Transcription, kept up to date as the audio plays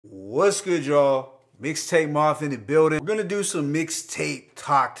What's good, y'all? Mixtape Moth in the building. We're gonna do some mixtape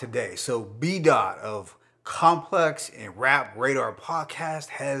talk today. So B.dot of Complex and Rap Radar Podcast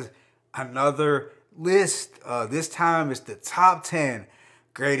has another list. This time it's the top 10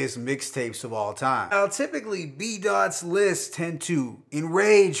 greatest mixtapes of all time. Now, typically B.dot's lists tend to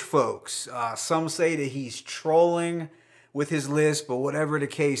enrage folks. Some say that he's trolling with his list, but whatever the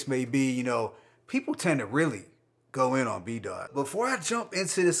case may be, you know, people tend to really go in on B.dot. Before I jump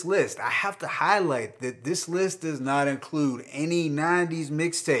into this list, I have to highlight that this list does not include any 90s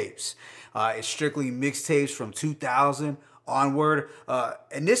mixtapes. It's strictly mixtapes from 2000 onward.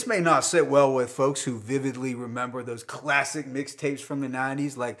 And this may not sit well with folks who vividly remember those classic mixtapes from the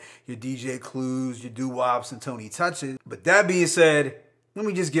 90s, like your DJ Clues, your Doo-Wops, and Tony Touches. But that being said, let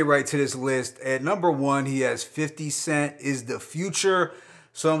me just get right to this list. At number 1, he has 50 Cent Is the Future.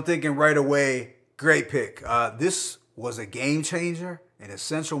 So I'm thinking right away, great pick. This was a game changer, an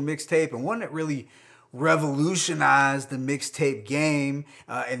essential mixtape, and one that really revolutionized the mixtape game,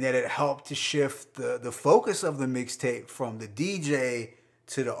 and that it helped to shift the focus of the mixtape from the DJ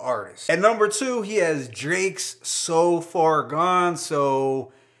to the artist. At number 2, he has Drake's So Far Gone.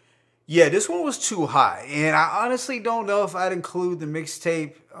 So yeah, this one was too high, and I honestly don't know if I'd include the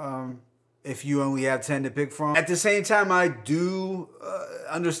mixtape if you only have 10 to pick from. At the same time, I do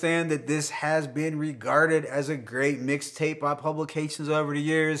understand that this has been regarded as a great mixtape by publications over the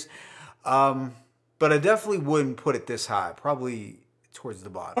years, but I definitely wouldn't put it this high, probably towards the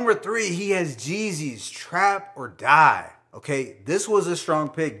bottom. Number 3, he has Jeezy's Trap or Die. Okay, this was a strong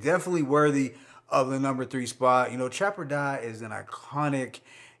pick, definitely worthy of the number 3 spot. You know, Trap or Die is an iconic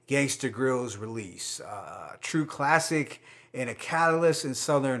Gangsta Grillz release, true classic and a catalyst in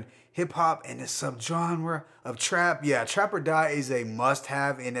Southern hip-hop and the subgenre of trap. Yeah, Trap or Die is a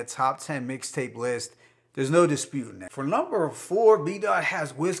must-have in the top 10 mixtape list. There's no disputing that. For number 4, B.dot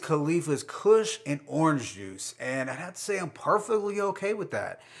has Wiz Khalifa's Kush and Orange Juice. And I have to say I'm perfectly okay with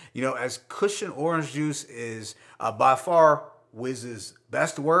that. You know, as Kush and Orange Juice is by far Wiz's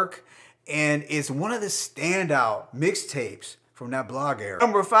best work, and it's one of the standout mixtapes from that blog era.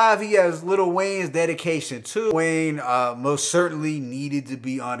 Number 5, he has Lil Wayne's Dedication to. Wayne most certainly needed to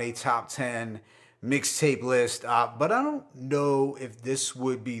be on a top 10 mixtape list, but I don't know if this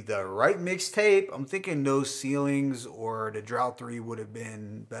would be the right mixtape. I'm thinking No Ceilings or The Drought 3 would have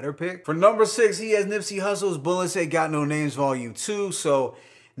been better pick. For number 6, he has Nipsey Hussle's Bullets Ain't Got No Names Volume 2. So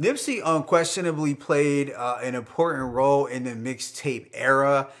Nipsey unquestionably played an important role in the mixtape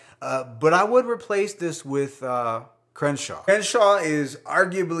era, but I would replace this with Crenshaw. Crenshaw is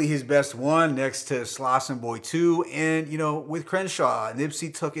arguably his best one next to Slauson Boy 2. And, you know, with Crenshaw,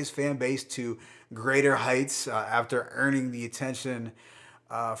 Nipsey took his fan base to greater heights after earning the attention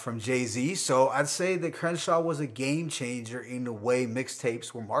from Jay-Z. So I'd say that Crenshaw was a game changer in the way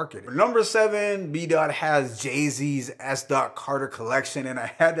mixtapes were marketed. For number 7, B.dot has Jay-Z's S. Carter Collection. And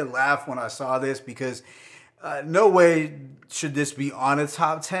I had to laugh when I saw this because no way should this be on a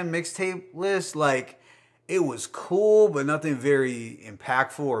top 10 mixtape list. Like, it was cool, but nothing very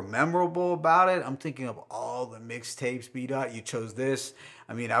impactful or memorable about it. I'm thinking of all the mixtapes, B.dot. You chose this.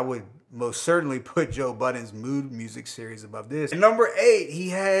 I mean, I would most certainly put Joe Budden's Mood Music series above this. And number 8,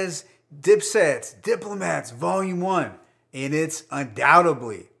 he has Dipset's Diplomats Volume 1. And it's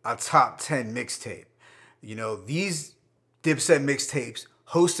undoubtedly a top 10 mixtape. You know, these Dipset mixtapes,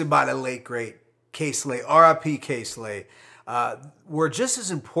 hosted by the late, great K-Slay, R.I.P. K-Slay, were just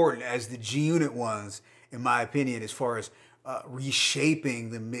as important as the G-Unit ones, in my opinion, as far as reshaping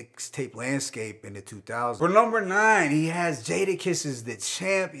the mixtape landscape in the 2000s. For number 9, he has Jadakiss's The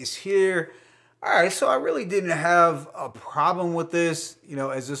Champ Is Here. All right, so I really didn't have a problem with this, you know,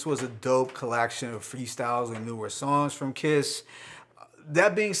 as this was a dope collection of freestyles and newer songs from Kiss.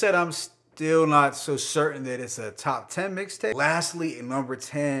 That being said, I'm still not so certain that it's a top 10 mixtape. Lastly, at number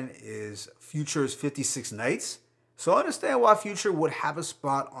 10 is Future's 56 Nights. So I understand why Future would have a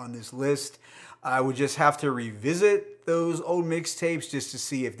spot on this list. I would just have to revisit those old mixtapes just to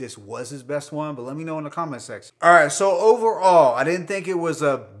see if this was his best one, but let me know in the comment section. All right, so overall, I didn't think it was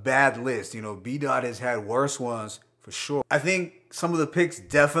a bad list. You know, B.dot has had worse ones for sure. I think some of the picks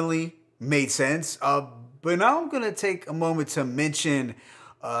definitely made sense, but now I'm gonna take a moment to mention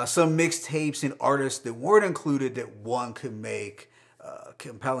some mixtapes and artists that weren't included that one could make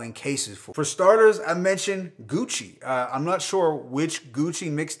compelling cases for. For starters, I mentioned Gucci. I'm not sure which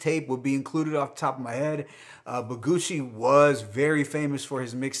Gucci mixtape would be included off the top of my head, but Gucci was very famous for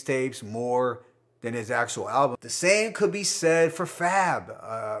his mixtapes, more than his actual album. The same could be said for Fab.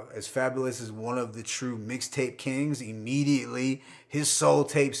 As Fabulous is one of the true mixtape kings, immediately his Soul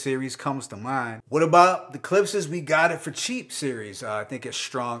Tape series comes to mind. What about the Clips's We Got It for Cheap series? I think a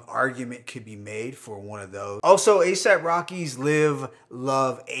strong argument could be made for one of those. Also, A$AP Rocky's Live,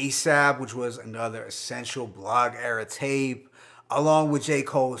 Love, ASAP, which was another essential blog era tape, along with J.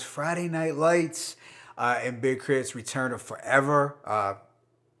 Cole's Friday Night Lights and Big Krit's Return of Forever.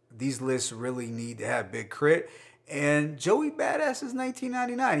 These lists really need to have Big Krit and Joey Badass's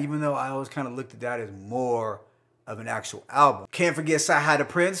 1999, even though I always kind of looked at that as more of an actual album. Can't forget Sci-Hi the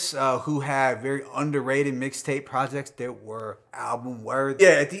Prince, who had very underrated mixtape projects that were album worthy.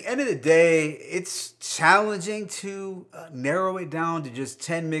 Yeah, at the end of the day, it's challenging to narrow it down to just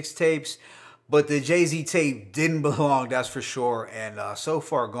 10 mixtapes, but the Jay-Z tape didn't belong, that's for sure, and So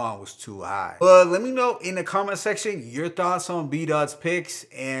Far Gone was too high. But let me know in the comment section your thoughts on B.dot's picks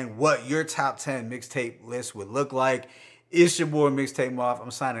and what your top 10 mixtape list would look like. It's your boy Mixtape Moth.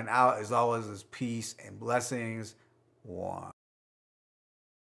 I'm signing out. As always, it's peace and blessings. One.